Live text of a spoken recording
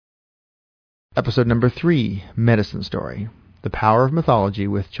Episode number 3, Medicine Story, The Power of Mythology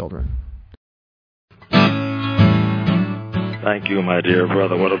with Children. Thank you, my dear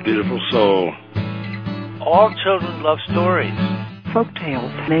brother. What a beautiful soul. All children love stories. Folk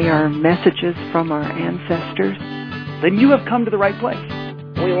tales. They are messages from our ancestors. Then you have come to the right place.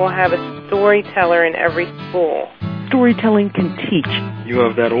 We will have a storyteller in every school. Storytelling can teach. You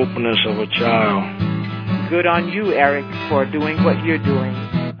have that openness of a child. Good on you, Eric, for doing what you're doing.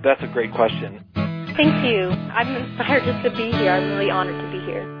 That's a great question. Thank you. I'm inspired just to be here. I'm really honored to be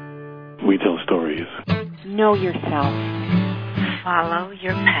here. We tell stories. Know yourself. Follow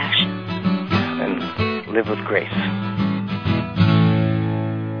your passion. And live with grace.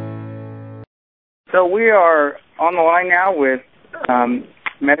 So we are on the line now with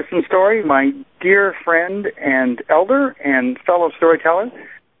Medicine Story, my dear friend and elder and fellow storyteller.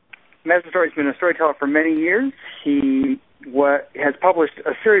 Medicine Story has been a storyteller for many years. He has published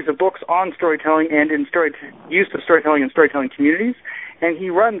a series of books on storytelling and in use of storytelling in storytelling communities, and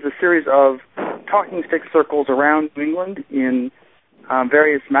he runs a series of talking stick circles around New England in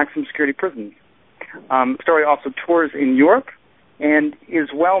various maximum security prisons. Story also tours in Europe and is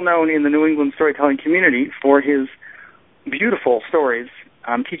well known in the New England storytelling community for his beautiful stories,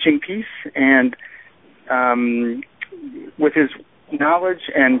 teaching peace, and with his knowledge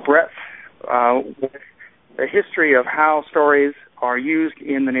and breadth with the history of how stories are used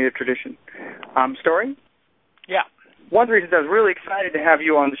in the Native tradition. Story? Yeah. One of the reasons I was really excited to have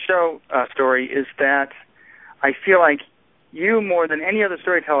you on the show, Story, is that I feel like you, more than any other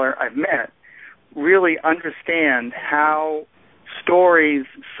storyteller I've met, really understand how stories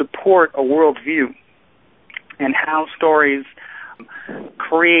support a worldview and how stories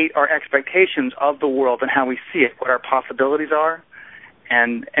create our expectations of the world and how we see it, what our possibilities are,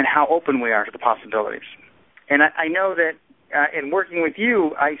 and how open we are to the possibilities. And I know that in working with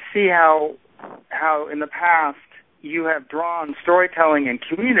you, I see how in the past you have drawn storytelling and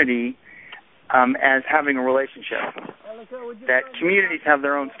community as having a relationship. That communities have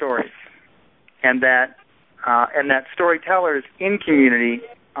their own stories, and that storytellers in community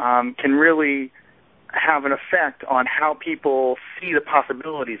can really have an effect on how people see the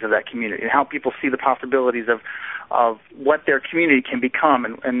possibilities of that community and how people see the possibilities of what their community can become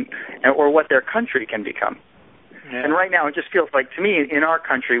and or what their country can become. Yeah. And right now it just feels like, to me, in our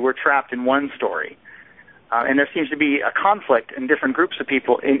country, we're trapped in one story. And there seems to be a conflict in different groups of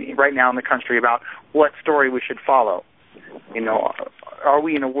people right now in the country about what story we should follow. You know, are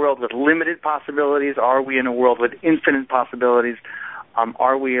we in a world with limited possibilities? Are we in a world with infinite possibilities?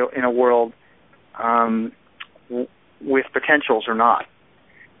 Are we in a world with potentials or not?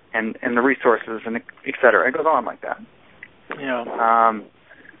 And the resources and et cetera. It goes on like that. Yeah.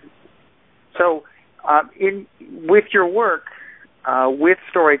 With your work with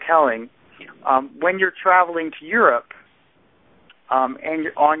storytelling, when you're traveling to Europe and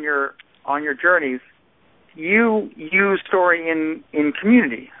on your journeys, you use story in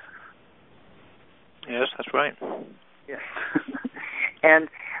community. Yes, that's right. Yes. And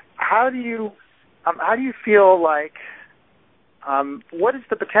how do you feel like what is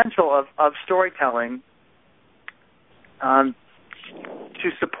the potential of storytelling to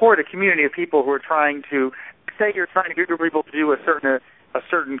support a community of people who are trying to, say you're trying to get people to do a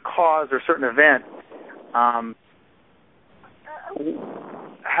certain cause or certain event?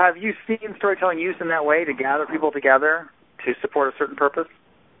 Have you seen storytelling used in that way to gather people together to support a certain purpose?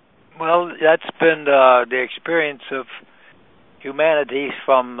 Well, that's been the experience of humanity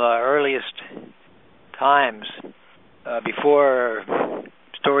from the earliest times, before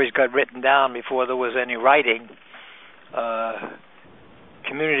stories got written down, before there was any writing.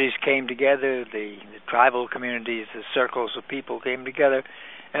 Communities came together, the tribal communities, the circles of people came together,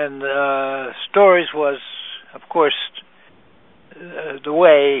 and stories was, of course, the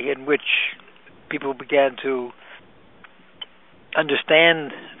way in which people began to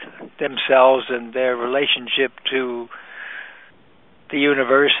understand themselves and their relationship to the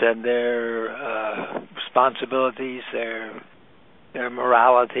universe and their responsibilities, their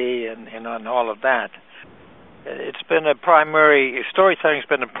morality, and on all of that. It's been storytelling's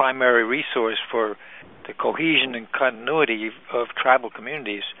been a primary resource for the cohesion and continuity of tribal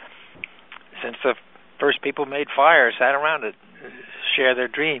communities since the first people made fire, sat around it, share their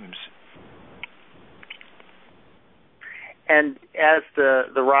dreams. And as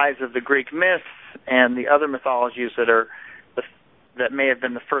the rise of the Greek myths and the other mythologies that may have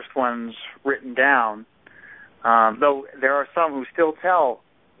been the first ones written down, though there are some who still tell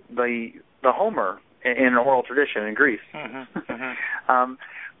the Homer in an oral tradition in Greece. Mm-hmm. Mm-hmm.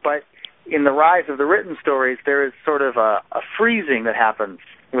 But in the rise of the written stories, there is sort of a freezing that happens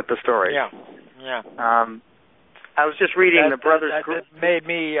with the stories. Yeah. Yeah. I was just reading the Brothers Grimm. That made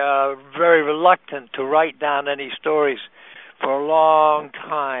me very reluctant to write down any stories for a long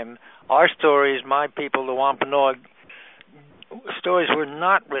time. Our stories, my people, the Wampanoag stories, were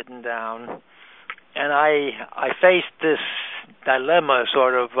not written down, and I faced this dilemma,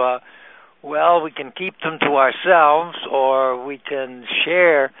 sort of. Well, we can keep them to ourselves, or we can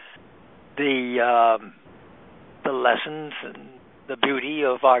share the lessons and the beauty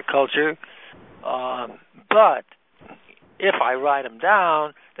of our culture. But if I write them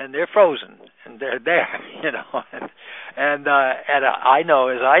down, then they're frozen and they're there, And I know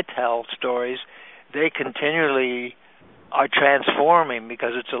as I tell stories, they continually are transforming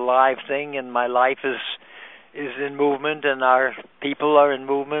because it's a live thing, and my life is in movement, and our people are in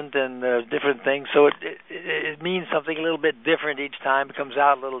movement, and different things. So it means something a little bit different each time. It comes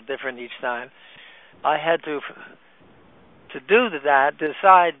out a little different each time. I had to do that,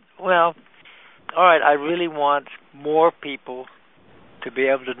 decide, well, all right, I really want more people to be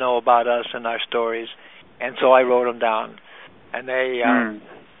able to know about us and our stories, and so I wrote them down, and they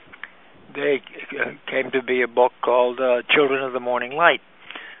came to be a book called Children of the Morning Light.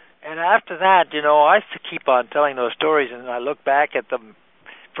 And after that, I used to keep on telling those stories, and I look back at them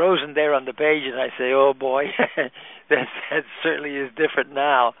frozen there on the page, and I say, oh boy, that certainly is different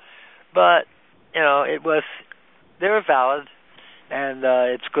now. But, they were valid, and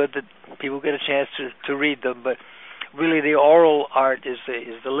it's good that people get a chance to read them. But really, the oral art is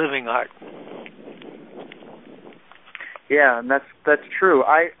the living art. Yeah, and that's true.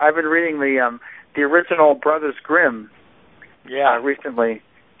 I've been reading the original Brothers Grimm recently,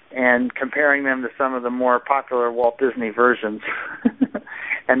 and comparing them to some of the more popular Walt Disney versions,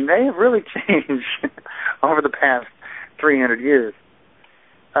 and they have really changed over the past 300 years.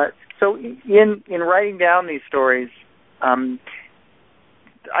 So in writing down these stories,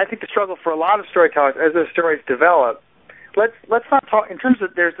 I think the struggle for a lot of storytellers as those stories develop. Let's not talk in terms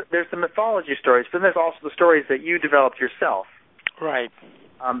of there's the mythology stories, but then there's also the stories that you developed yourself, right?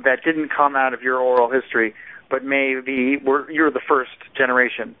 That didn't come out of your oral history, but maybe you're the first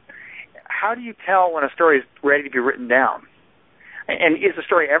generation. How do you tell when a story is ready to be written down? And is a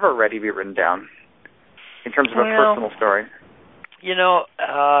story ever ready to be written down in terms of a personal story?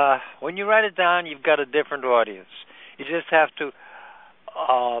 When you write it down, you've got a different audience. You just have to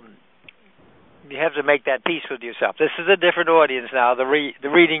make that peace with yourself. This is a different audience now, the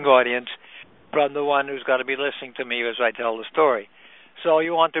reading audience, from the one who's going to be listening to me as I tell the story. So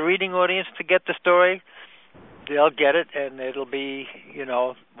you want the reading audience to get the story, they'll get it, and it'll be,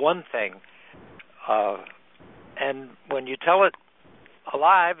 one thing. And when you tell it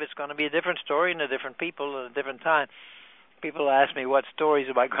alive, it's going to be a different story and a different people at a different time. People ask me, what stories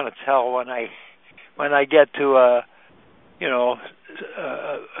am I going to tell when I get to a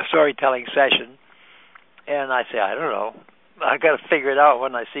storytelling session? And I say, I don't know. I got to figure it out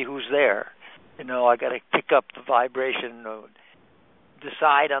when I see who's there. I got to pick up the vibration,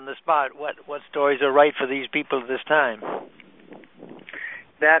 decide on the spot what stories are right for these people at this time.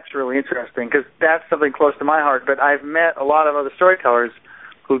 That's really interesting, because that's something close to my heart, but I've met a lot of other storytellers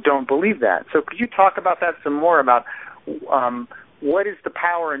who don't believe that. So could you talk about that some more, about what is the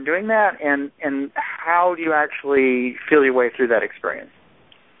power in doing that, and how do you actually feel your way through that experience?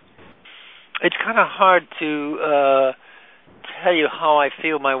 It's kind of hard to tell you how I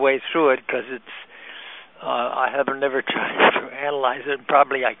feel my way through it, because I have never tried to analyze it, and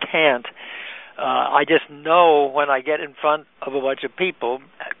probably I can't. I just know when I get in front of a bunch of people,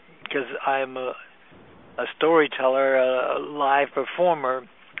 because I'm a storyteller, a live performer,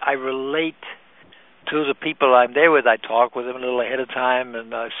 I relate to the people I'm there with. I talk with them a little ahead of time,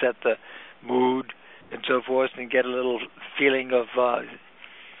 and set the mood and so forth, and get a little feeling of,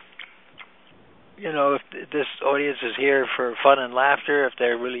 if this audience is here for fun and laughter, if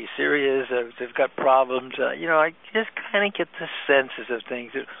they're really serious, if they've got problems. I just kind of get the senses of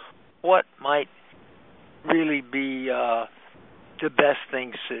things. What might really be the best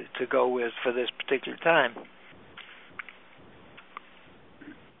things to go with for this particular time.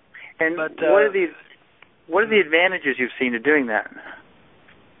 And what are the advantages you've seen to doing that?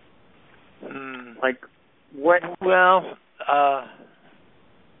 Like what? Well,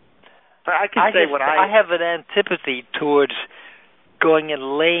 I have an antipathy towards going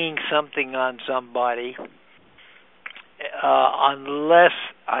and laying something on somebody unless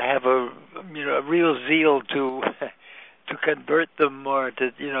I have a real zeal to convert them, or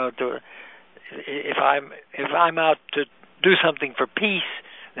to if I'm out to do something for peace,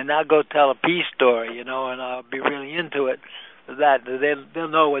 then I'll go tell a peace story, and I'll be really into it. That they'll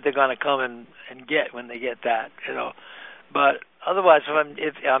know what they're going to come and get when they get that, But otherwise,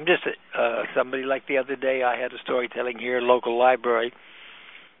 if I'm just somebody like the other day, I had a storytelling here, local library,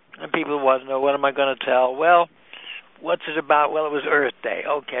 and people want to know, what am I going to tell? Well, what's it about? Well, it was Earth Day.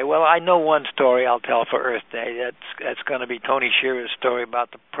 Okay, well, I know one story I'll tell for Earth Day. That's going to be Tony Shearer's story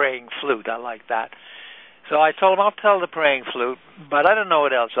about the praying flute. I like that. So I told him I'll tell the praying flute, but I don't know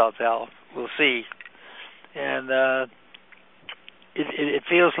what else I'll tell. We'll see. And it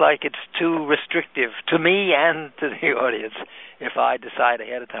feels like it's too restrictive to me and to the audience if I decide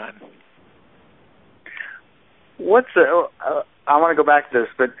ahead of time. I want to go back to this,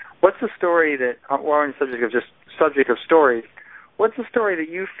 but what's the story that, we're on the subject of stories, what's the story that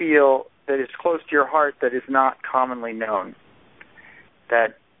you feel that is close to your heart that is not commonly known?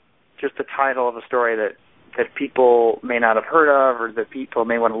 That just the title of a story that people may not have heard of, or that people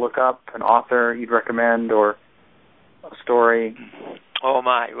may want to look up, an author you'd recommend, or a story? Oh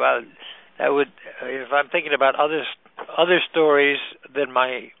my! Well, that would. If I'm thinking about other stories than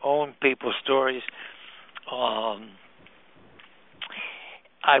my own people's stories, I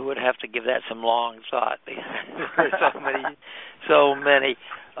would have to give that some long thought. There's so many.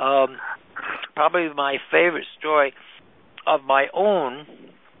 Probably my favorite story of my own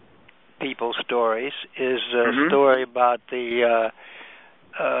people's stories is a story about the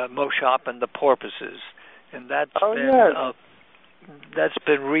Moshop and the porpoises, and that's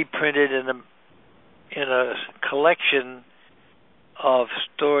been reprinted in a collection of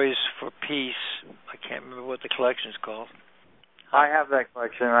stories for peace. I can't remember what the collection's called. I have that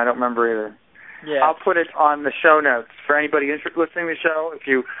collection. I don't remember either. Yeah. I'll put it on the show notes for anybody listening to the show. If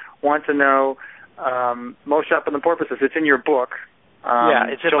you want to know Moshop and the porpoises, it's in your book.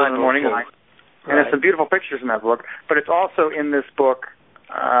 It's in my the Morning Light. And there's some beautiful pictures in that book. But it's also in this book,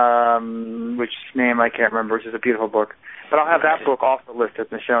 which name I can't remember, which is a beautiful book. But I'll have that book also listed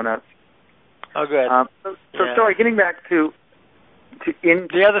in the show notes. Oh, good. Sorry, getting back to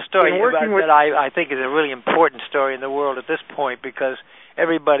the other story that I think is a really important story in the world at this point, because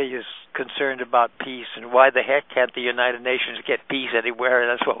everybody is concerned about peace, and why the heck can't the United Nations get peace anywhere?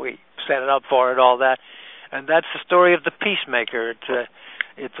 And that's what we set it up for and all that. And that's the story of the peacemaker.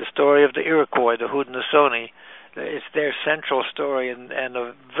 It's the story of the Iroquois, the Haudenosaunee. It's their central story and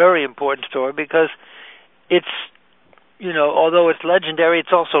a very important story, because it's, although it's legendary,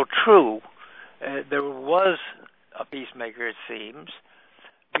 it's also true. There was a peacemaker, it seems,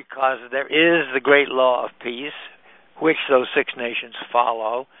 because there is the great law of peace, which those Six Nations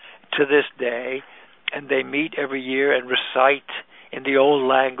follow to this day, and they meet every year and recite in the old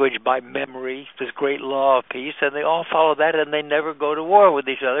language by memory this great law of peace, and they all follow that, and they never go to war with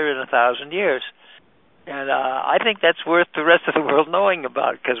each other in 1,000 years. And I think that's worth the rest of the world knowing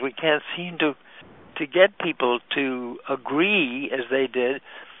about, because we can't seem to get people to agree, as they did,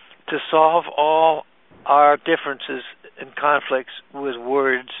 to solve all our differences and conflicts with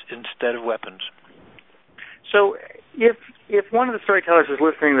words instead of weapons. So if one of the storytellers is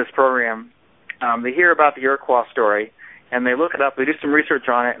listening to this program, they hear about the Iroquois story, and they look it up, they do some research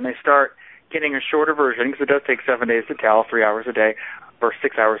on it, and they start getting a shorter version, because it does take 7 days to tell, 3 hours a day, or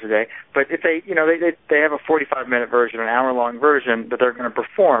 6 hours a day. But if they have a 45-minute version, an hour-long version that they're going to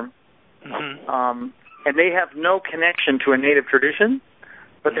perform, and they have no connection to a native tradition,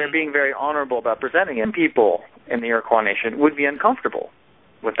 but they're being very honorable about presenting it, people in the Iroquois Nation would be uncomfortable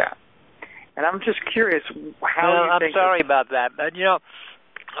with that. And I'm just curious how you think... I'm sorry about that. But,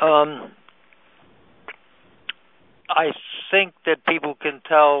 I think that people can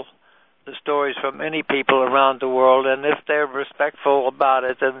tell the stories from any people around the world, and if they're respectful about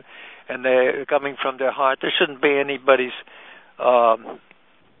it and they're coming from their heart, there shouldn't be anybody's...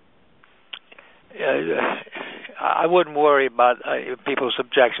 I wouldn't worry about people's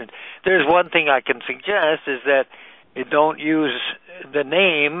objections. There's one thing I can suggest, is that you don't use the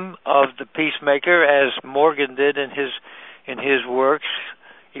name of the peacemaker as Morgan did in his works,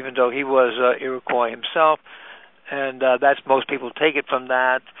 even though he was Iroquois himself, and that's most people take it from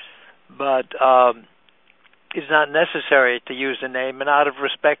that. But it's not necessary to use the name, and out of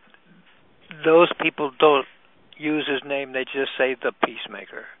respect, those people don't use his name; they just say the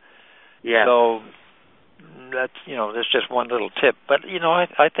peacemaker. Yeah. So that's just one little tip. But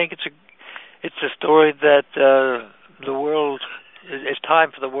I think it's a story that the world, it's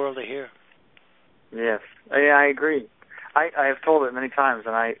time for the world to hear. Yes, I agree. I have told it many times,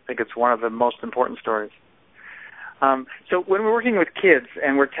 and I think it's one of the most important stories. So when we're working with kids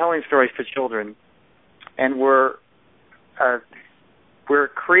and we're telling stories to children, and we're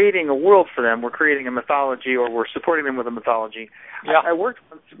creating a world for them, we're creating a mythology, or we're supporting them with a mythology. Yeah. I worked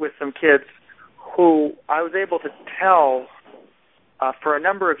with some kids who I was able to tell for a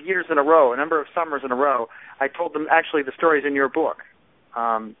number of years in a row, a number of summers in a row, I told them actually the stories in your book.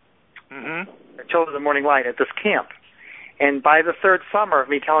 I told them the Morning Light at this camp. And by the third summer of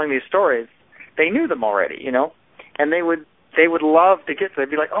me telling these stories, they knew them already, you know, and they would love to get to. They'd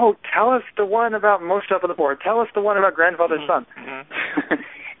be like, "Oh, tell us the one about Most Up on the Board. Tell us the one about Grandfather's Son."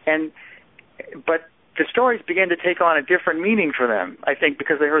 But the stories began to take on a different meaning for them, I think,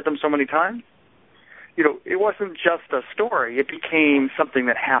 because they heard them so many times. You know, it wasn't just a story. It became something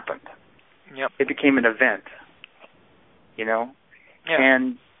that happened. Yep. It became an event, you know. Yeah.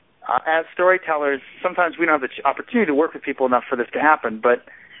 And as storytellers, sometimes we don't have the opportunity to work with people enough for this to happen, but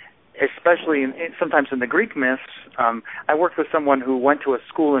especially sometimes in the Greek myths, I worked with someone who went to a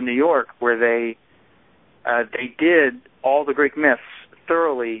school in New York where they did all the Greek myths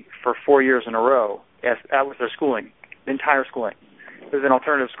thoroughly for 4 years in a row. Yes, that was their schooling, the entire schooling. It was an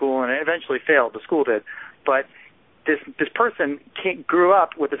alternative school, and it eventually failed. The school did. But this person grew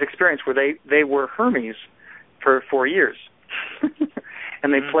up with this experience where they were Hermes for 4 years.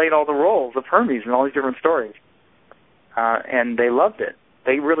 And they played all the roles of Hermes in all these different stories. And they loved it.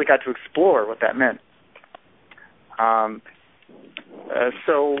 They really got to explore what that meant.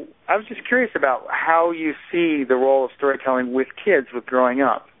 So I was just curious about how you see the role of storytelling with kids with growing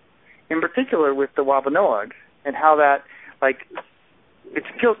up, in particular with the Wampanoag, and how that, like, it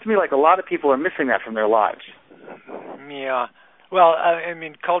feels to me like a lot of people are missing that from their lives. Yeah. Well, I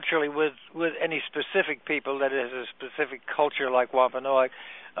mean, culturally, with any specific people that is a specific culture like Wampanoag,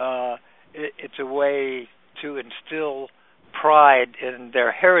 it's a way to instill pride in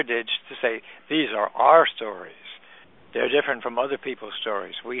their heritage, to say, these are our stories. They're different from other people's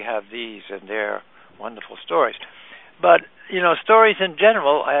stories. We have these, and they're wonderful stories. But, you know, stories in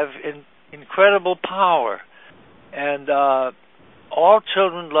general have incredible power. And all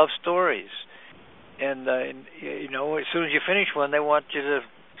children love stories. And, you know, as soon as you finish one, they want you to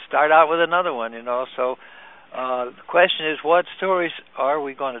start out with another one, you know. So the question is, what stories are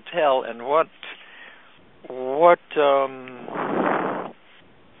we going to tell, and what's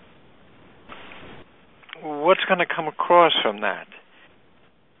going to come across from that?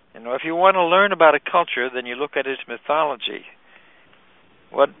 You know, if you want to learn about a culture, then you look at its mythology.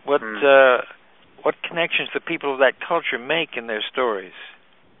 What connections the people of that culture make in their stories?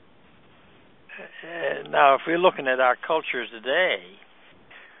 Now, if we're looking at our cultures today,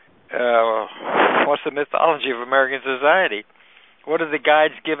 what's the mythology of American society? What are the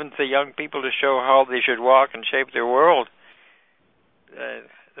guides given to young people to show how they should walk and shape their world?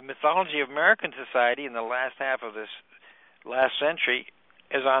 The mythology of American society in the last half of this last century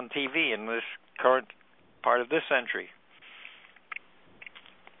is on TV in this current part of this century.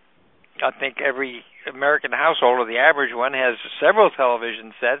 I think every American household, or the average one, has several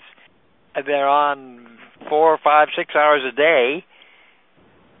television sets. They're on 4, 5, 6 hours a day,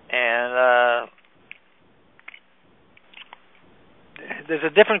 and there's a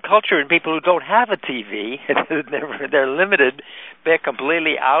different culture in people who don't have a TV. They're limited. They're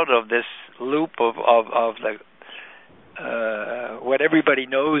completely out of this loop of the what everybody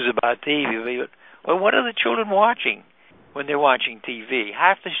knows about TV. Well, what are the children watching when they're watching TV?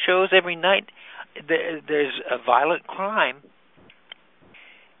 Half the shows every night, there's a violent crime.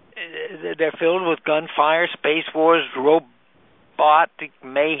 They're filled with gunfire, space wars, robotic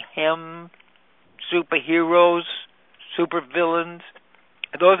mayhem, superheroes, supervillains.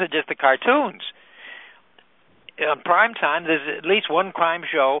 Those are just the cartoons. On prime time, there's at least one crime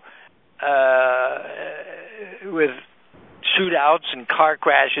show with shootouts and car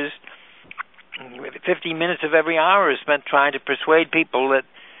crashes. 15 minutes of every hour is spent trying to persuade people that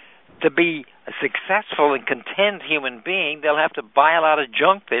to be a successful and content human being, they'll have to buy a lot of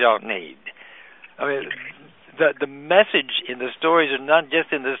junk they don't need. I mean, the message in the stories are not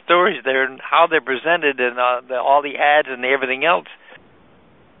just in the stories; they're in how they're presented and all the ads and everything else.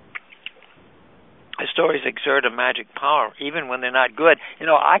 The stories exert a magic power, even when they're not good. You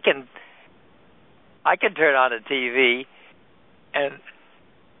know, I can turn on a TV and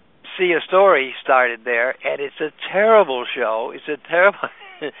see a story started there, and it's a terrible show. It's a terrible.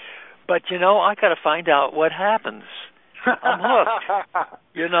 But, you know, I got to find out what happens. I'm hooked.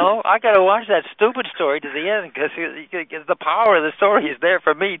 You know, I got to watch that stupid story to the end because the power of the story is there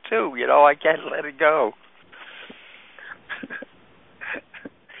for me, too. You know, I can't let it go.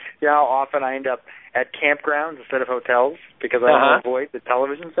 You know how often I end up at campgrounds instead of hotels because I want to avoid the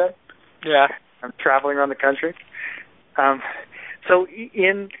television set? Yeah. I'm traveling around the country. So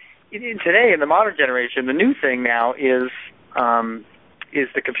in today, in the modern generation, the new thing now is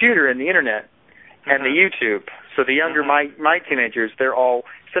the computer and the internet. and the YouTube. So the younger, my teenagers, they're all,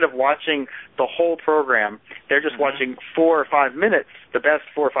 instead of watching the whole program, they're just watching 4 or 5 minutes, the best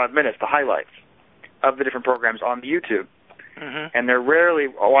 4 or 5 minutes, the highlights of the different programs on the YouTube. And they're rarely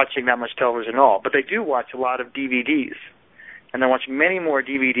watching that much television at all. But they do watch a lot of DVDs. And they're watching many more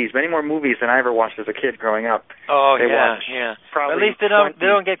DVDs, many more movies than I ever watched as a kid growing up. Oh, they yeah. At least they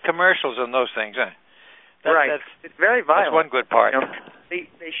don't get commercials on those things, huh? Right. It's very violent. That's one good part. You know,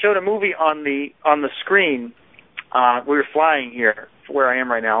 they showed a movie on the screen. We were flying here, where I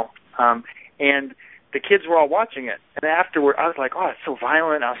am right now, and the kids were all watching it. And afterward, I was like, "Oh, it's so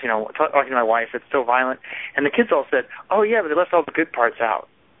violent." I was, talking to my wife, "It's so violent." And the kids all said, "Oh yeah, but they left all the good parts out."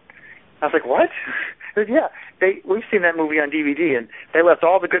 I was like, "What?" I said, "Yeah, we've seen that movie on DVD, and they left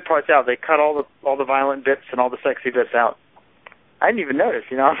all the good parts out. They cut all the violent bits and all the sexy bits out." I didn't even notice,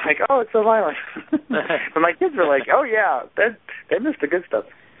 I was like, "Oh, it's so violent." But my kids were like, "Oh yeah, they missed the good stuff."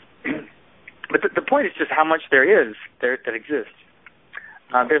 But the point is just how much there that exists.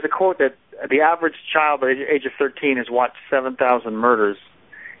 There's a quote that the average child at the age of 13 has watched 7,000 murders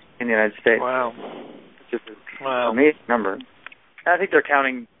in the United States. Wow. It's just an amazing number. And I think they're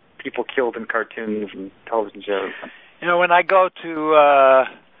counting people killed in cartoons and television shows. When I go to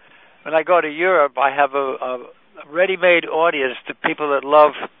Europe, I have a ready-made audience to people that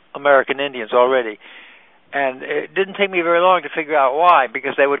love American Indians already. And it didn't take me very long to figure out why,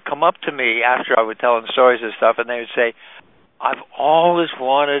 because they would come up to me after I would tell them stories and stuff, and they would say, "I've always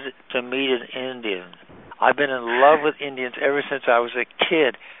wanted to meet an Indian. I've been in love with Indians ever since I was a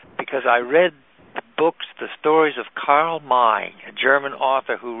kid, because I read the books, the stories of Karl May, a German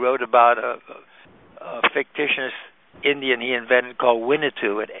author who wrote about a fictitious Indian he invented called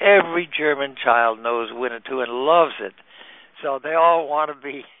Winnetou, and every German child knows Winnetou and loves it. So they all want to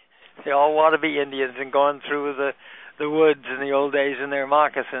be Indians and going through the woods in the old days in their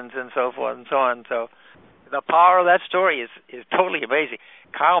moccasins and so forth and so on. So the power of that story is totally amazing.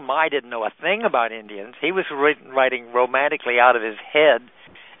 Karl May didn't know a thing about Indians. He was writing romantically out of his head,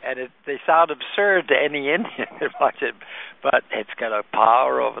 and they sound absurd to any Indian that watch it, but it's got a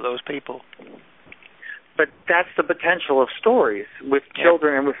power over those people. But that's the potential of stories with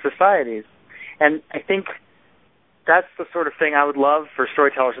children and with societies. And I think that's the sort of thing I would love for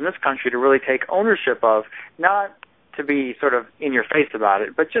storytellers in this country to really take ownership of, not to be sort of in your face about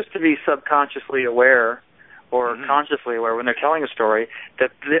it, but just to be subconsciously aware or consciously aware when they're telling a story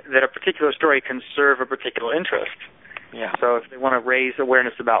that a particular story can serve a particular interest. Yeah. So if they want to raise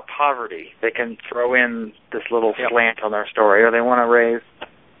awareness about poverty, they can throw in this little slant on their story, or they want to raise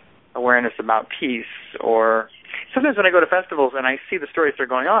awareness about peace. Or sometimes when I go to festivals and I see the stories that are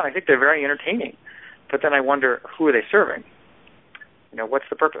going on, I think they're very entertaining. But then I wonder, who are they serving? What's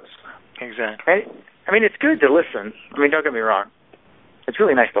the purpose? Exactly. I mean, it's good to listen. Don't get me wrong. It's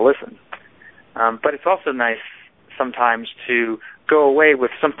really nice to listen. But it's also nice sometimes to go away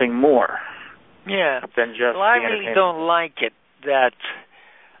with something more than just I really don't like it that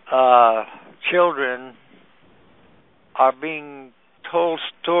children are being told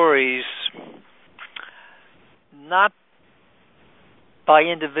stories not by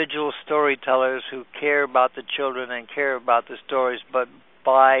individual storytellers who care about the children and care about the stories, but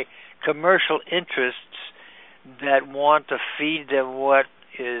by commercial interests that want to feed them what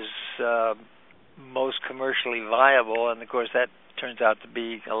is most commercially viable, and of course that turns out to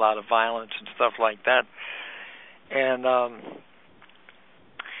be a lot of violence and stuff like that. And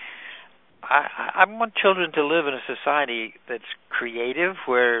I want children to live in a society that's creative,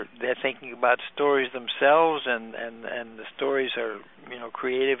 where they're thinking about stories themselves, and the stories are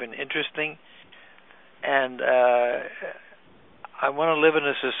creative and interesting. And I want to live in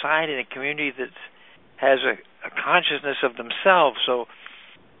a society and a community that has a consciousness of themselves. So,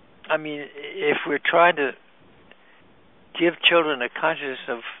 if we're trying to give children a consciousness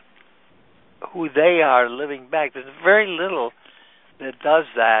of who they are living back, there's very little that does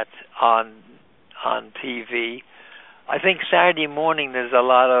that on TV. I think Saturday morning there's a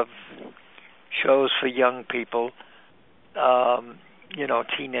lot of shows for young people,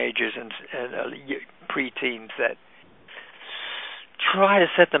 teenagers and preteens that try to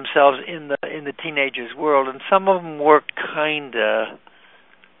set themselves in the teenagers' world, and some of them work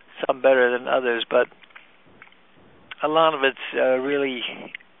some better than others, but a lot of it's really,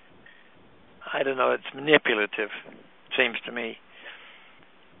 I don't know, it's manipulative, seems to me.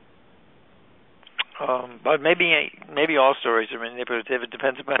 But maybe all stories are manipulative. It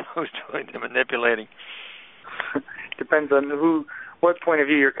depends upon who's doing the manipulating. Depends on what point of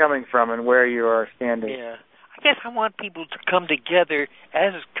view you're coming from and where you are standing. Yeah. I guess I want people to come together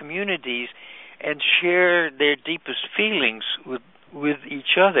as communities and share their deepest feelings with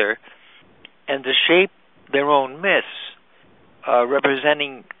each other, and to shape their own myths,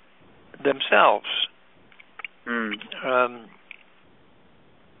 representing themselves.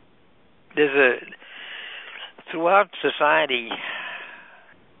 Throughout society,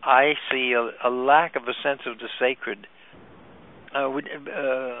 I see a lack of a sense of the sacred.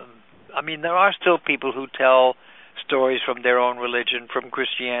 I mean, there are still people who tell stories from their own religion, from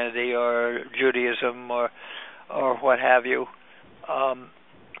Christianity or Judaism or what have you.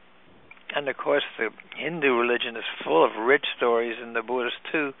 And of course, the Hindu religion is full of rich stories, and the Buddhist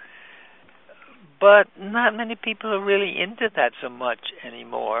too. But not many people are really into that so much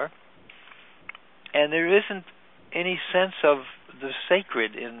anymore. And there isn't any sense of the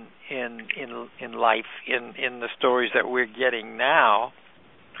sacred in life, in the stories that we're getting now.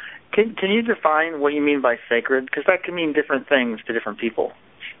 Can you define what you mean by sacred? Because that can mean different things to different people.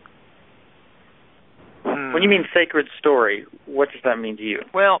 When you mean sacred story, what does that mean to you?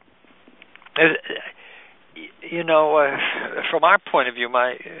 Well, you know, from our point of view,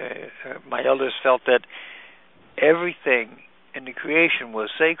 my elders felt that everything in the creation was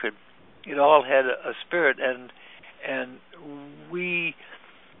sacred. It all had a spirit, and we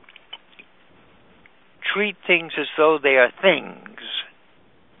treat things as though they are things,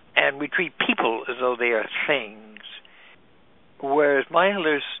 and we treat people as though they are things. Whereas my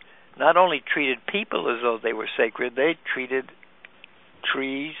elders not only treated people as though they were sacred, they treated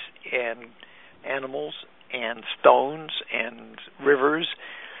trees and animals and stones and rivers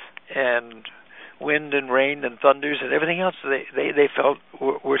and wind and rain and thunders and everything else they felt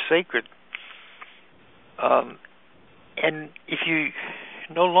were sacred. And if you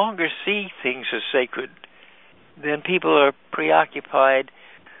no longer see things as sacred, then people are preoccupied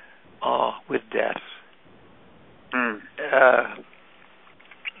with death.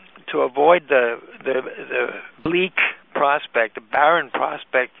 To avoid the bleak prospect, the barren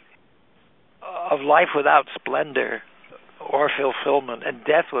prospect of life without splendor or fulfillment, and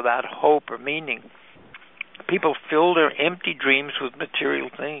death without hope or meaning, people fill their empty dreams with material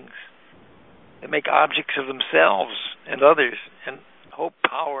things. They make objects of themselves and others, and hope,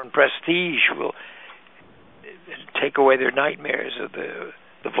 power, and prestige will take away their nightmares of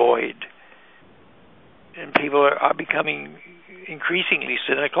the void. And people are becoming increasingly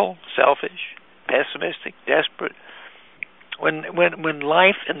cynical, selfish, pessimistic, desperate. When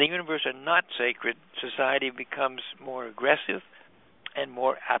life and the universe are not sacred, society becomes more aggressive and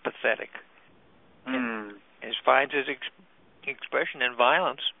more apathetic. And it finds its expression in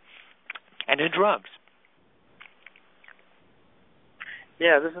violence and in drugs.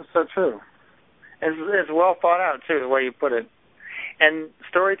 Yeah, this is so true. It's well thought out, too, the way you put it. And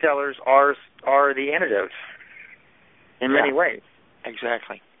storytellers are the antidote in many ways.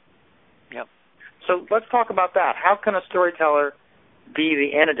 Exactly. Yep. So let's talk about that. How can a storyteller be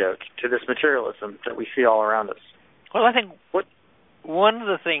the antidote to this materialism that we see all around us? Well, I think one of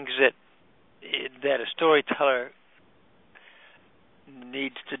the things that a storyteller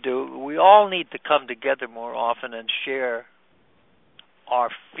needs to do, we all need to come together more often and share our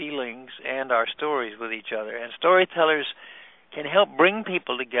feelings and our stories with each other. And storytellers can help bring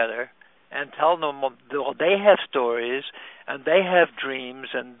people together and tell them they have stories and they have dreams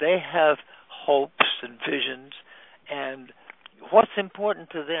and they have hopes and visions and what's important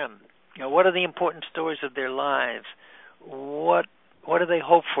to them. You know, what are the important stories of their lives? What do they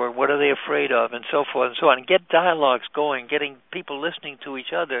hope for? What are they afraid of? And so forth and so on. And get dialogues going, getting people listening to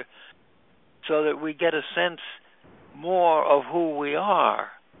each other so that we get a sense more of who we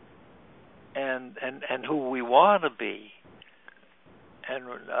are and who we want to be. And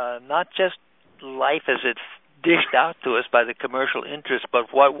not just life as it's dished out to us by the commercial interest,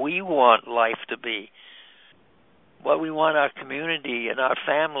 but what we want life to be, what we want our community and our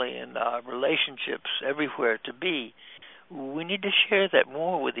family and our relationships everywhere to be. We need to share that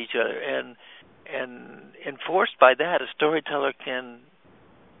more with each other, and enforced by that, a storyteller can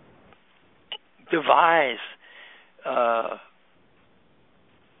devise the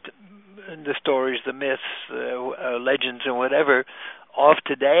stories, the myths, legends, and whatever of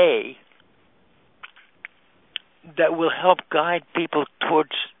today that will help guide people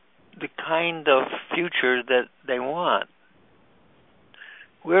towards the kind of future that they want.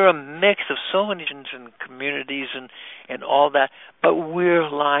 We're a mix of so many and communities and all that, but we're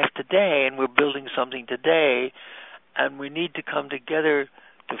alive today and we're building something today, and we need to come together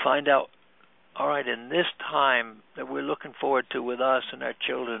to find out, all right, in this time that we're looking forward to with us and our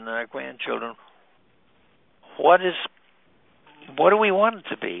children and our grandchildren, what do we want it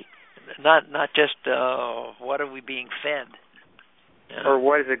to be? Not just what are we being fed, you know? Or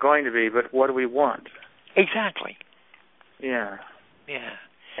what is it going to be, but what do we want? Exactly. Yeah. Yeah.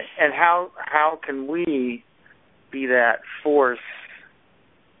 and how can we be that force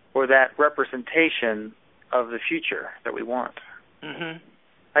or that representation of the future that we want? Mm-hmm.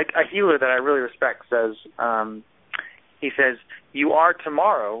 A healer that I really respect says, he says, "You are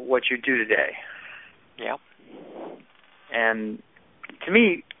tomorrow what you do today." Yeah. And to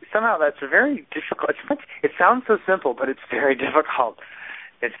me, somehow that's a very difficult. It sounds so simple, but it's very difficult.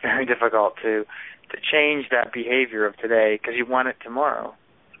 It's very difficult to change that behavior of today because you want it tomorrow.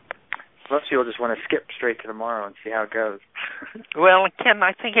 Most people just want to skip straight to tomorrow and see how it goes. Well, Ken,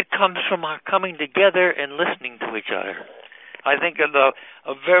 I think it comes from our coming together and listening to each other. I think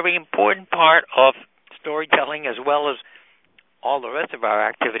a very important part of storytelling, as well as all the rest of our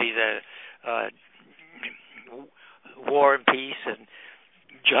activities, war and peace and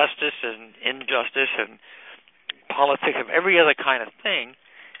justice and injustice and politics and every other kind of thing,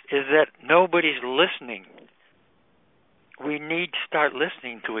 is that nobody's listening. We need to start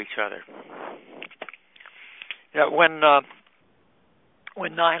listening to each other. You know, when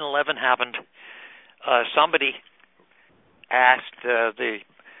 9/11 happened, somebody asked the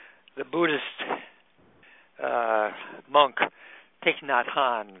Buddhist monk Thich Nhat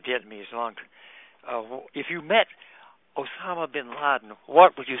Hanh, Vietnamese monk, if you met Osama bin Laden,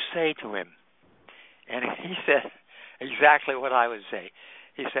 what would you say to him? And he said exactly what I would say.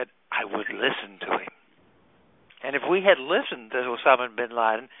 He said, I would listen to him. And if we had listened to Osama bin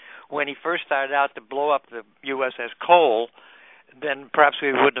Laden when he first started out to blow up the USS Cole, then perhaps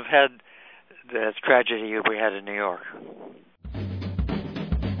we wouldn't have had the tragedy we had in New York.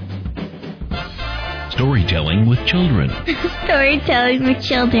 Storytelling with children. Storytelling with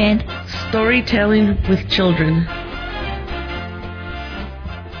children. Storytelling with children.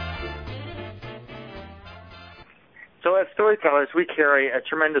 So as storytellers, we carry a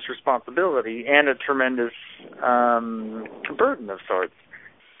tremendous responsibility and a tremendous burden of sorts.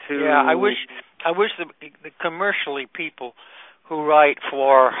 I wish the commercially people who write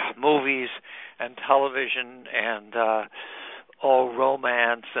for movies and television and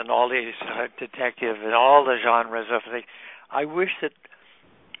romance and all these detective and all the genres of things, I wish that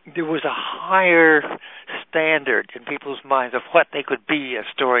there was a higher standard in people's minds of what they could be as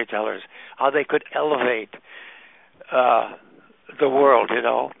storytellers, how they could elevate the world, you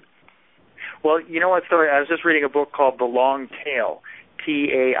know. Well, you know what story? I was just reading a book called The Long Tail,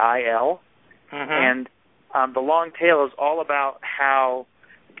 Tail, and The Long Tail is all about how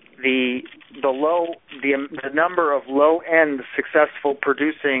the number of low-end successful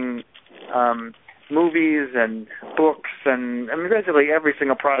producing movies and books and basically every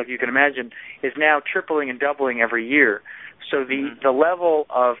single product you can imagine is now tripling and doubling every year. So the level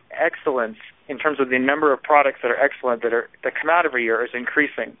of excellence in terms of the number of products that are excellent that come out every year is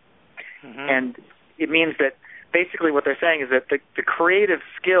increasing. And it means that basically what they're saying is that the creative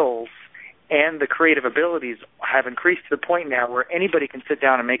skills and the creative abilities have increased to the point now where anybody can sit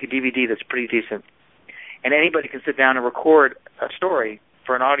down and make a DVD that's pretty decent. And anybody can sit down and record a story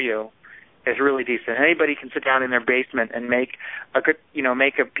for an audio that's really decent. Anybody can sit down in their basement and make a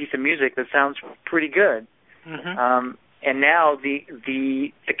piece of music that sounds pretty good. And now the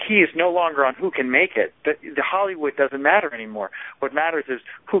key is no longer on who can make it. The Hollywood doesn't matter anymore. What matters is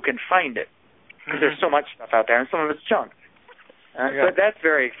who can find it. Because there's so much stuff out there, and some of it's junk. But that's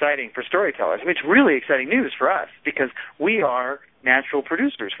very exciting for storytellers. I mean, it's really exciting news for us because we are natural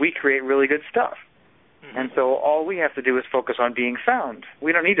producers. We create really good stuff. And so all we have to do is focus on being found.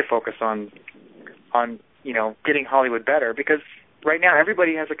 We don't need to focus on getting Hollywood better because right now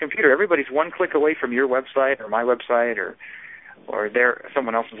everybody has a computer. Everybody's one click away from your website or my website or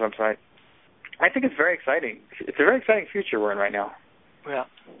someone else's website. I think it's very exciting. It's a very exciting future we're in right now. Yeah.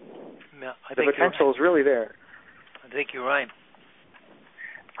 The potential is really there. I think you're right.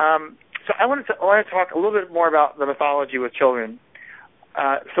 So I want to talk a little bit more about the mythology with children.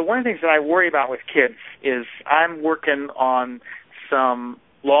 So one of the things that I worry about with kids is I'm working on some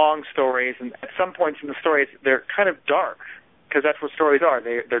long stories, and at some points in the stories they're kind of dark because that's what stories are.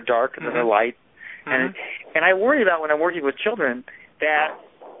 They're dark and then they're light, and I worry about when I'm working with children that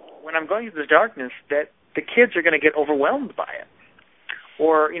when I'm going through the darkness that the kids are going to get overwhelmed by it.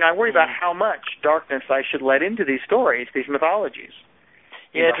 Or, I worry about how much darkness I should let into these stories, these mythologies.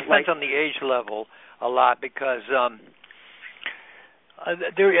 Yeah, it depends on the age level a lot because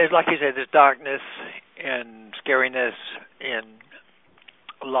there is, like you said, there's darkness and scariness in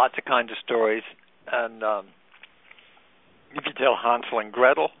lots of kinds of stories. And if you tell Hansel and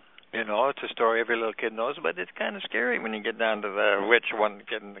Gretel, it's a story every little kid knows, but it's kind of scary when you get down to the witch one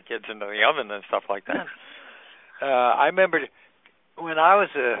getting the kids into the oven and stuff like that. I remember when I was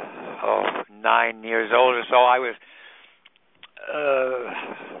 9 years old or so, I was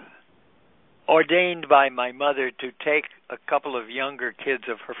ordained by my mother to take a couple of younger kids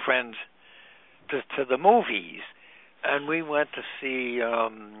of her friends to the movies, and we went to see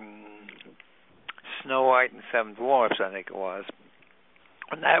Snow White and Seven Dwarfs, I think it was.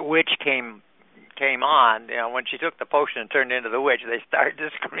 When that witch came on, when she took the potion and turned into the witch, they started to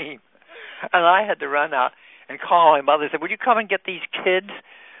scream, and I had to run out and call my mother and say, "Would you come and get these kids?"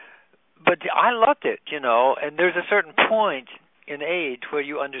 But I loved it, and there's a certain point in age where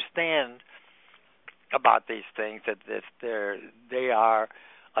you understand about these things, that they are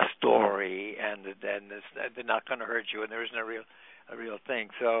a story, and they're not going to hurt you, and there isn't a real thing.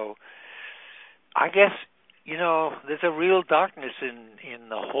 So I guess there's a real darkness in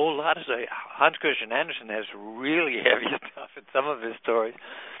the whole lot of stories. Hans Christian Andersen has really heavy stuff in some of his stories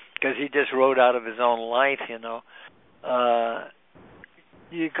because he just wrote out of his own life. You're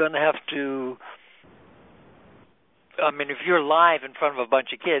going to have to. I mean, if you're live in front of a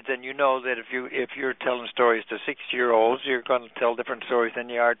bunch of kids, and you know that if you're telling stories to 6-year-olds, you're going to tell different stories than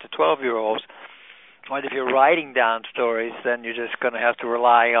you are to 12-year-olds. But if you're writing down stories, then you're just going to have to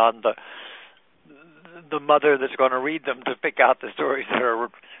rely on the mother that's going to read them to pick out the stories that are,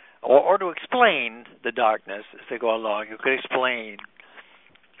 or to explain the darkness as they go along. You could explain.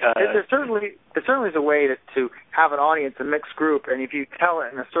 There certainly is a way to have an audience, a mixed group, and if you tell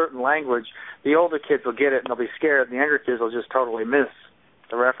it in a certain language, the older kids will get it and they'll be scared, and the younger kids will just totally miss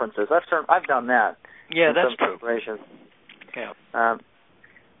the references. I've done that. Yeah, that's true. Yeah.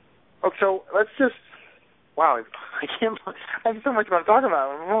 So let's just. Wow, I have so much to talk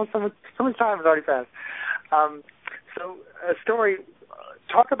about. So much time has already passed. So a story.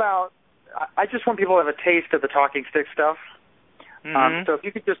 Talk about. I just want people to have a taste of the talking stick stuff. Mm-hmm. So if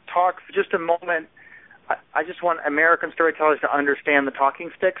you could just talk for just a moment, I just want American storytellers to understand the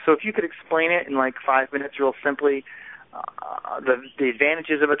talking stick. So if you could explain it in like 5 minutes real simply, the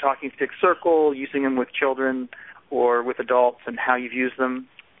advantages of a talking stick circle, using them with children or with adults, and how you've used them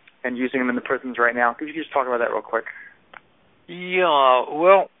and using them in the prisons right now. Could you just talk about that real quick? Yeah,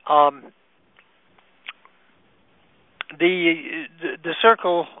 well, the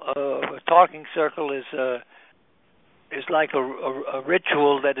circle, talking circle is like a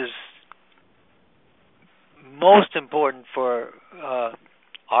ritual that is most important for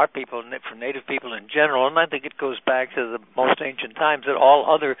our people, for Native people in general, and I think it goes back to the most ancient times, that all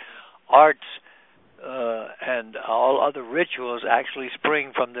other arts and all other rituals actually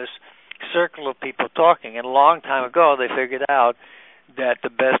spring from this circle of people talking. And a long time ago, they figured out that the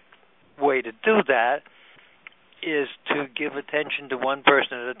best way to do that is to give attention to one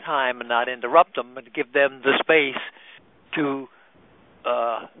person at a time and not interrupt them, and give them the space to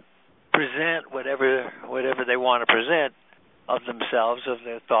present whatever they want to present of themselves, of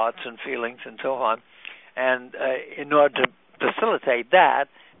their thoughts and feelings and so on. And in order to facilitate that,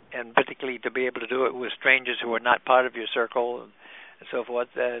 and particularly to be able to do it with strangers who are not part of your circle and so forth,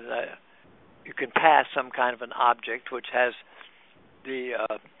 you can pass some kind of an object which has the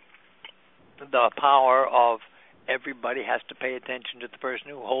power of everybody has to pay attention to the person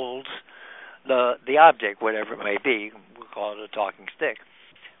who holds the object, whatever it may be. We'll call it a talking stick.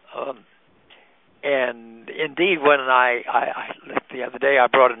 And indeed, when I the other day I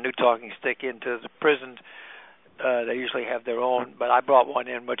brought a new talking stick into the prison. They usually have their own, but I brought one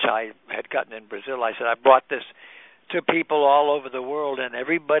in which I had gotten in Brazil. I said, I brought this to people all over the world, and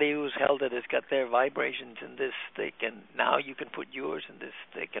everybody who's held it has got their vibrations in this stick, and now you can put yours in this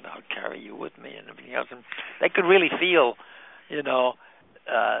stick, and I'll carry you with me and everything else. And they could really feel,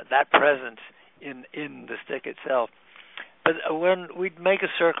 that presence in the stick itself. But when we make a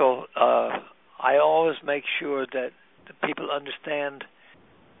circle, I always make sure that the people understand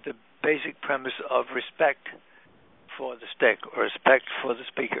the basic premise of respect for the stick or respect for the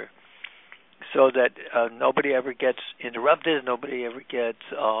speaker, so that nobody ever gets interrupted, nobody ever gets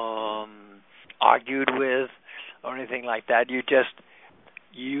argued with or anything like that. You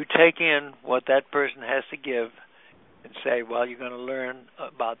take in what that person has to give and say, well, you're going to learn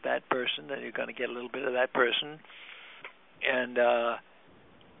about that person and you're going to get a little bit of that person. And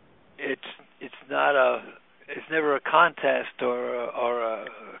it's never a contest or a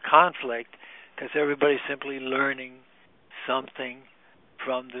conflict, because everybody's simply learning something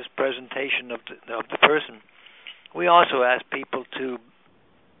from this presentation of the person. We also ask people to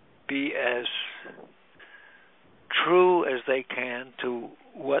be as true as they can to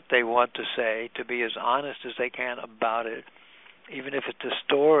what they want to say, to be as honest as they can about it. Even if it's a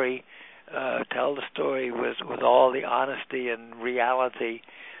story, tell the story with all the honesty and reality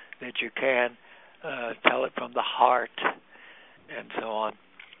that you can. Tell it from the heart and so on,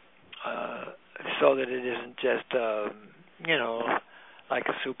 so that it isn't just, like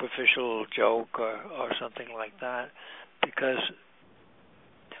a superficial joke or something like that, because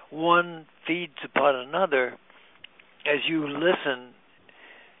one feeds upon another. As you listen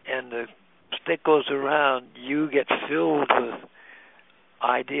and the stick goes around, you get filled with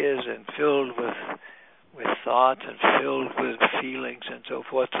ideas and filled with thoughts and filled with feelings and so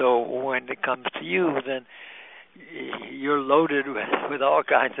forth. So when it comes to you, then you're loaded with all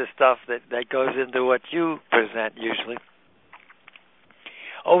kinds of stuff that goes into what you present usually.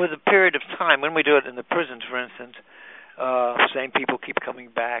 Over the period of time, when we do it in the prisons, for instance, same people keep coming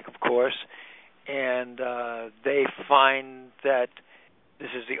back, of course, and they find that this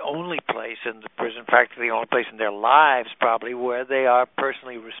is the only place in the prison, in fact, the only place in their lives probably, where they are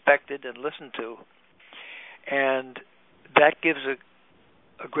personally respected and listened to. And that gives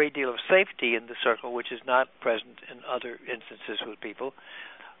a great deal of safety in the circle, which is not present in other instances with people,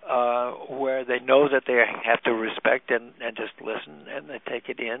 where they know that they have to respect and just listen, and they take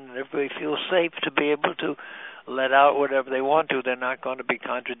it in, and everybody feels safe to be able to let out whatever they want to. They're not going to be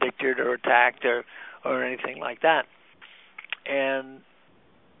contradicted or attacked or anything like that. And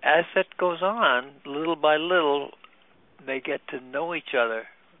as that goes on, little by little, they get to know each other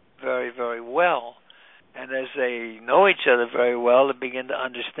very, very well. And as they know each other very well, they begin to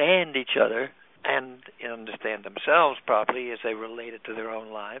understand each other and understand themselves properly as they relate it to their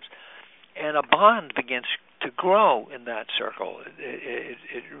own lives. And a bond begins to grow in that circle.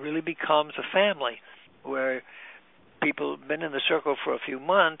 It really becomes a family where people who've been in the circle for a few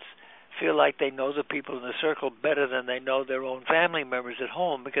months feel like they know the people in the circle better than they know their own family members at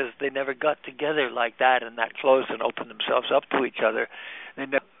home, because they never got together like that and that close and opened themselves up to each other. They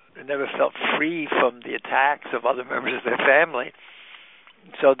never felt free from the attacks of other members of their family.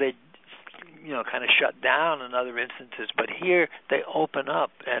 So they, kind of shut down in other instances. But here they open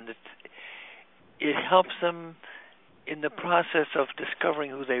up, and it helps them in the process of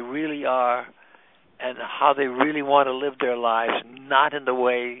discovering who they really are and how they really want to live their lives, not in the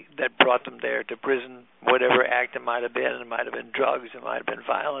way that brought them there to prison, whatever act it might have been. It might have been drugs, it might have been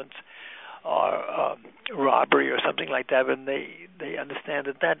violence, or robbery or something like that. And they understand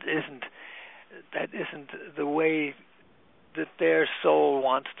that isn't the way that their soul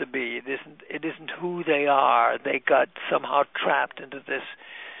wants to be. It isn't who they are. They got somehow trapped into this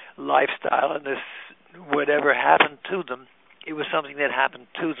lifestyle, and this whatever happened to them, it was something that happened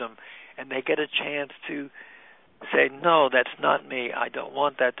to them. And they get a chance to say, no, that's not me. I don't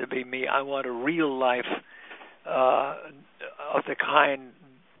want that to be me. I want a real life of the kind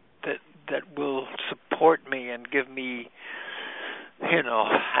that will support me and give me,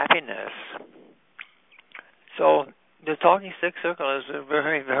 happiness. So the Talking Stick Circle is a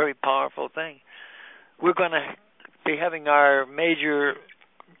very, very powerful thing. We're going to be having our major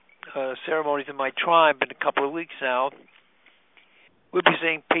ceremonies in my tribe in a couple of weeks now. We'll be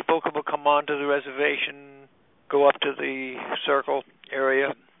seeing people who will come onto the reservation, go up to the circle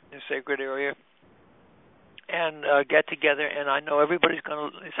area, the sacred area, and get together. And I know everybody's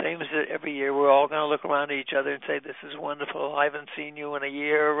going to, same as every year, we're all going to look around at each other and say, this is wonderful. I haven't seen you in a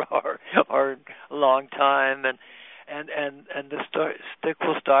year or a long time. And the stick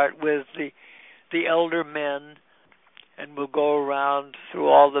will start with the elder men, and we'll go around through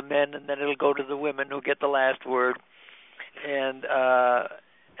all the men, and then it'll go to the women who get the last word. And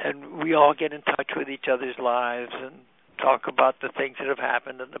we all get in touch with each other's lives and talk about the things that have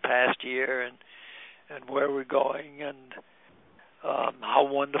happened in the past year and where we're going and how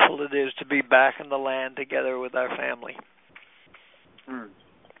wonderful it is to be back in the land together with our family.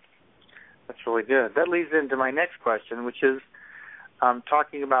 That's really good. That leads into my next question, which is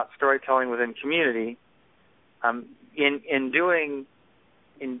talking about storytelling within community. In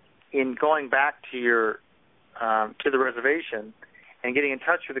going back to your to the reservation and getting in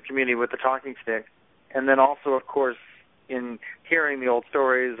touch with the community with the talking stick, and then also, of course, in hearing the old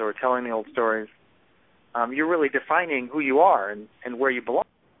stories or telling the old stories, you're really defining who you are and where you belong.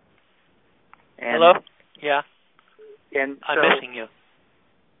 And, hello? Yeah. And I'm so, missing you.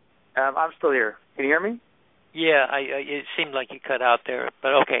 I'm still here. Can you hear me? Yeah, it seemed like you cut out there,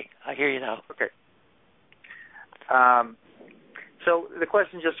 but okay, I hear you now. Okay. So the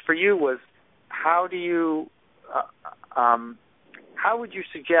question just for you was, how would you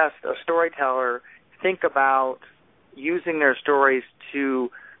suggest a storyteller think about using their stories to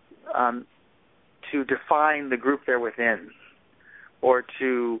define the group they're within, or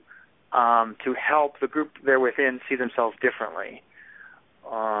to help the group they're within see themselves differently?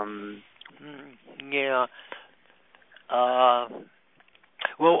 Yeah.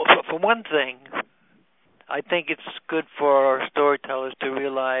 Well, for one thing, I think it's good for our storytellers to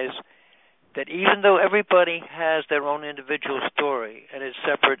realize that even though everybody has their own individual story and it's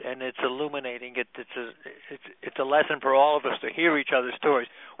separate and it's illuminating, it's a lesson for all of us to hear each other's stories.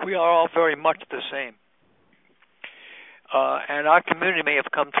 We are all very much the same. And our community may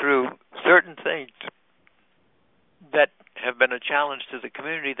have come through certain things that have been a challenge to the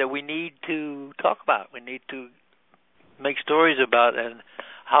community that we need to talk about. We need to make stories about and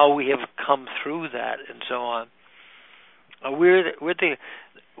how we have come through that and so on.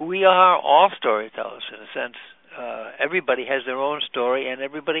 We are all storytellers in a sense. Everybody has their own story, and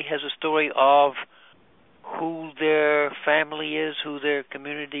everybody has a story of who their family is, who their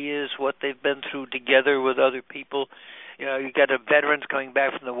community is, what they've been through together with other people. You know, you got veterans coming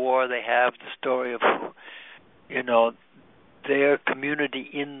back from the war. They have the story of, you know, their community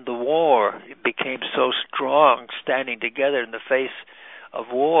in the war. It became so strong, standing together in the face of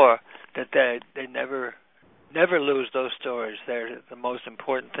war, that they never lose those stories. They're the most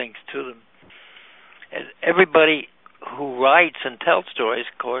important things to them. And everybody who writes and tells stories,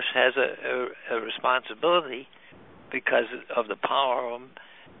 of course, has a responsibility because of the power of them,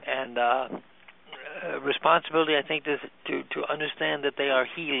 and responsibility, I think, to understand that they are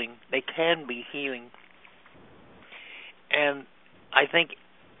healing. They can be healing. And I think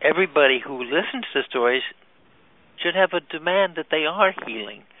everybody who listens to stories should have a demand that they are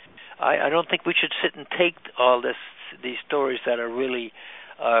healing. I don't think we should sit and take all these stories that are really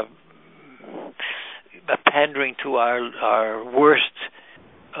pandering to our worst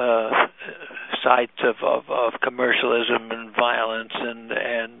sides of commercialism and violence and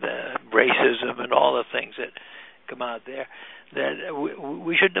racism and all the things that come out there. That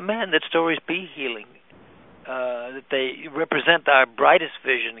we should demand that stories be healing, that they represent our brightest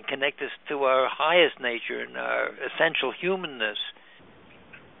vision and connect us to our highest nature and our essential humanness.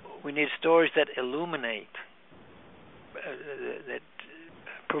 We need stories that illuminate, that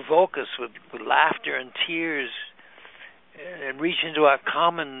provoke us with laughter and tears, and reach into our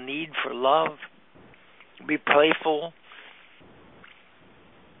common need for love, be playful.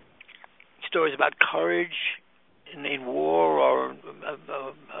 Stories about courage in war or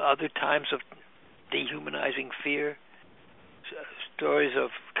other times of dehumanizing fear. Stories of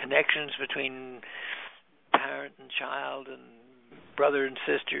connections between parent and child and brother and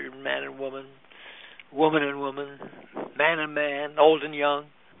sister, man and woman, woman and woman, man and man, old and young.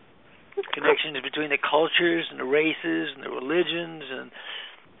 Connections between the cultures and the races and the religions and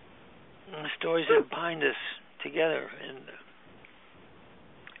stories that bind us together and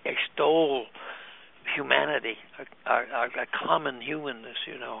extol humanity, our common humanness,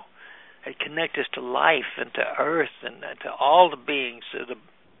 you know. They connect us to life and to earth and to all the beings, to the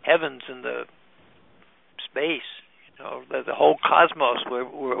heavens and the space, you know, the whole cosmos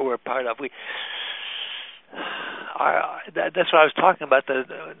we're part of. That's what I was talking about,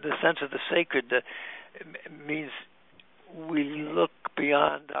 the sense of the sacred. That means we look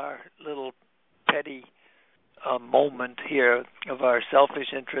beyond our little petty moment here of our selfish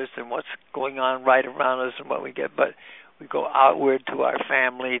interest and what's going on right around us and what we get, but we go outward to our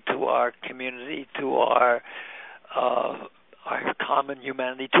family, to our community, to our common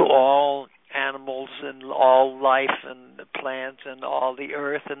humanity, to all animals and all life and the plants and all the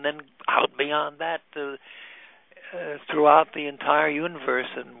earth, and then out beyond that to throughout the entire universe,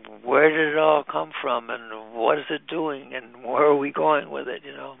 and where did it all come from, and what is it doing, and where are we going with it,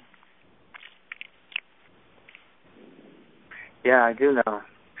 you know? Yeah, I do know.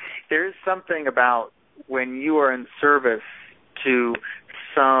 There is something about when you are in service to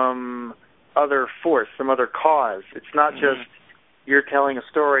some other force, some other cause. It's not just you're telling a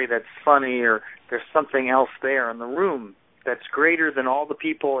story that's funny or there's something else there in the room that's greater than all the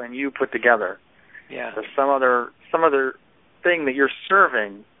people and you put together. Yeah. There's some other thing that you're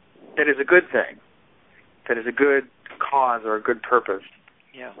serving that is a good thing, that is a good cause or a good purpose.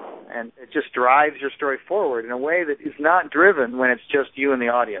 Yeah. And it just drives your story forward in a way that is not driven when it's just you and the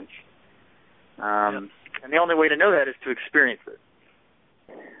audience. And the only way to know that is to experience it.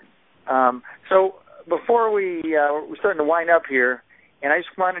 So before we're starting to wind up here, and I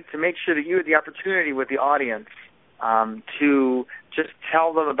just wanted to make sure that you had the opportunity with the audience to just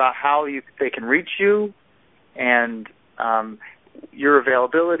tell them about how they can reach you and your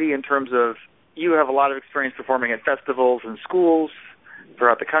availability in terms of you have a lot of experience performing at festivals and schools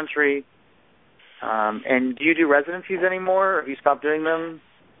throughout the country. And do you do residencies anymore? Have you stopped doing them?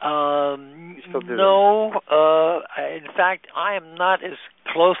 No. In fact, I am not as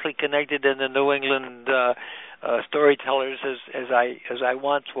closely connected in the New England storytellers as I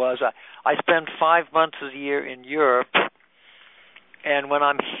once was. I spend 5 months a year in Europe, and when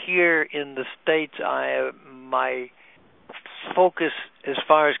I'm here in the States, my focus, as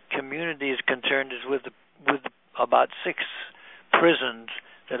far as community is concerned, is with about 6 prisons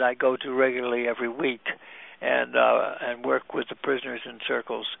that I go to regularly every week, and work with the prisoners in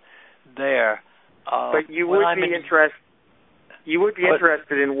circles there. But you would be interested. You would be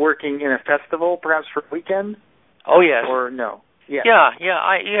interested in working in a festival, perhaps for a weekend? Oh yes. Or no? Yeah.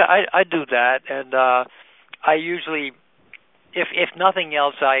 I do that, and I usually, if nothing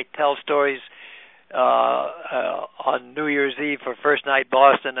else, I tell stories on New Year's Eve for first night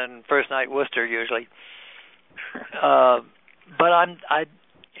Boston and first night Worcester usually. But when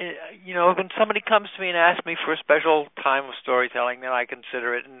somebody comes to me and asks me for a special time of storytelling, then I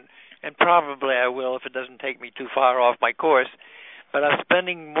consider it, and probably I will if it doesn't take me too far off my course. But I'm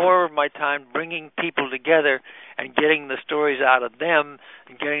spending more of my time bringing people together and getting the stories out of them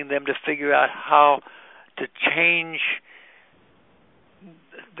and getting them to figure out how to change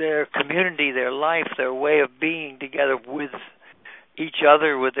their community, their life, their way of being together with each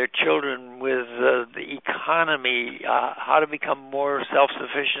other, with their children, with the economy, how to become more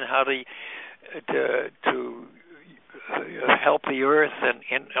self-sufficient, how to help the earth and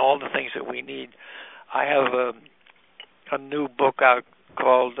all the things that we need. I have a new book out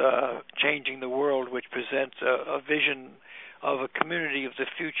called Changing the World, which presents a vision of a community of the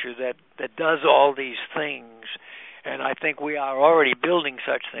future that does all these things. And I think we are already building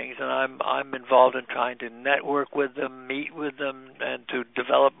such things, and I'm involved in trying to network with them, meet with them, and to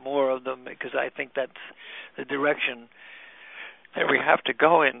develop more of them, because I think that's the direction that we have to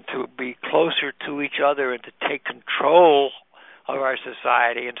go in, to be closer to each other and to take control of our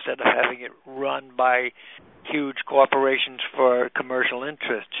society instead of having it run by huge corporations for commercial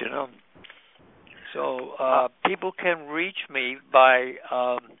interests, So people can reach me by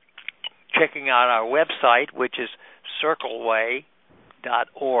checking out our website, which is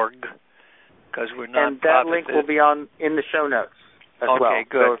circleway.org, because we're not. And that link will be in the show notes as well. Okay,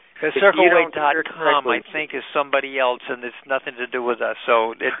 good. Because circleway.com, I think, is somebody else, and it's nothing to do with us.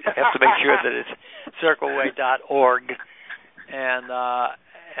 So you have to make sure that it's circleway.org. And I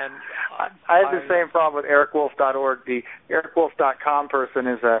have the same problem with ericwolf.org. The ericwolf.com person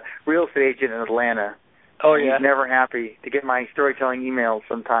is a real estate agent in Atlanta. Oh, yeah. He's never happy to get my storytelling emails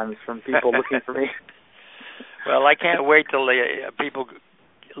sometimes from people looking for me. Well, I can't wait till people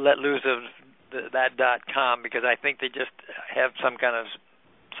let loose of that .com, because I think they just have some kind of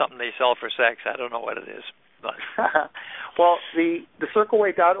something they sell for sex. I don't know what it is. But. Well, the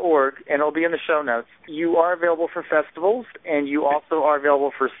circleway.org, and it'll be in the show notes, you are available for festivals, and you also are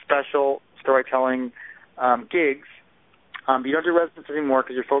available for special storytelling gigs. You don't do residencies anymore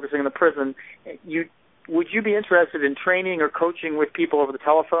because you're focusing on the prison. Would you be interested in training or coaching with people over the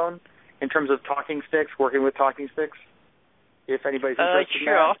telephone in terms of talking sticks, working with talking sticks? If anybody's interested in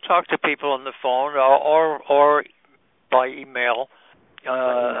that? Sure, I'll talk to people on the phone or by email.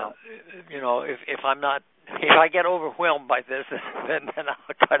 If I get overwhelmed by this, then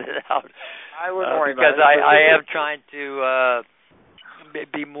I'll cut it out. I wouldn't worry about it. Because I am trying to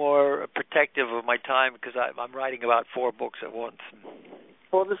be more protective of my time, because I'm writing about 4 books at once.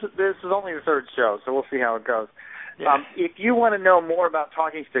 Well, this is only the 3rd show, so we'll see how it goes. Yeah. If you want to know more about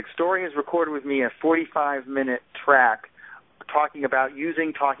talking sticks, Story has recorded with me a 45-minute track talking about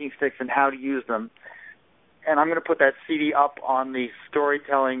using talking sticks and how to use them. And I'm going to put that CD up on the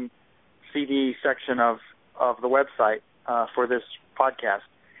storytelling CD section of the website for this podcast.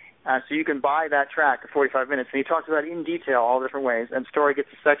 So you can buy that track for 45 minutes. And he talks about it in detail, all different ways, and Story gets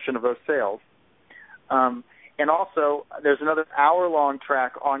a section of those sales. And also, there's another hour-long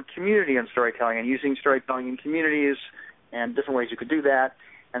track on community and storytelling and using storytelling in communities and different ways you could do that.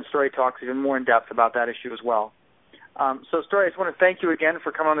 And Story talks even more in depth about that issue as well. So, Story, I just want to thank you again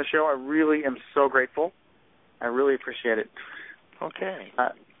for coming on the show. I really am so grateful. I really appreciate it. Okay.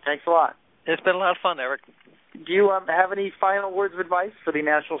 Thanks a lot. It's been a lot of fun, Eric. Do you have any final words of advice for the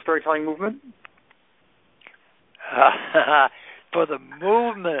national storytelling movement? For the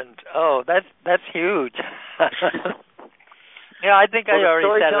movement, that's huge. Yeah, I think I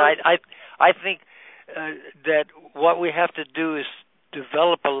already said it. I think that what we have to do is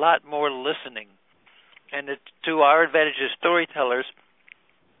develop a lot more listening, and it's to our advantage as storytellers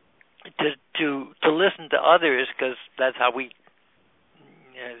to listen to others, because that's how we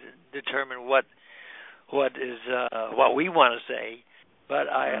determine what we want to say. But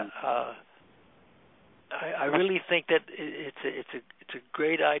I really think that it's a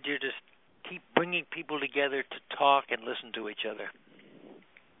great idea to keep bringing people together to talk and listen to each other.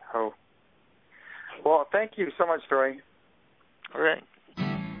 Oh, well, thank you so much, Story. All right.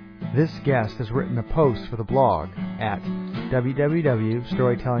 This guest has written a post for the blog at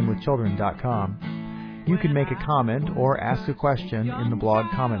www.storytellingwithchildren.com, You can make a comment or ask a question in the blog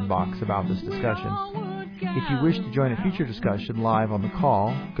comment box about this discussion. If you wish to join a future discussion live on the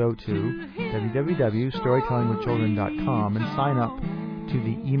call, go to www.storytellingwithchildren.com and sign up to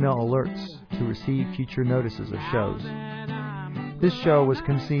the email alerts to receive future notices of shows. This show was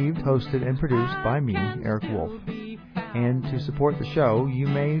conceived, hosted, and produced by me, Eric Wolf. And to support the show, you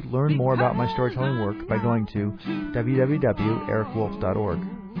may learn more about my storytelling work by going to www.ericwolf.org.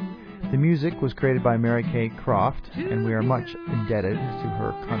 The music was created by Mary Kay Croft, and we are much indebted to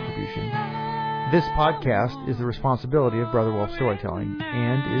her contribution. This podcast is the responsibility of Brother Wolf Storytelling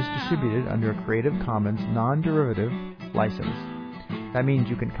and is distributed under a Creative Commons non-derivative license. That means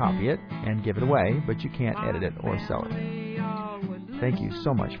you can copy it and give it away, but you can't edit it or sell it. Thank you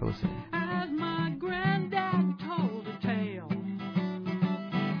so much for listening.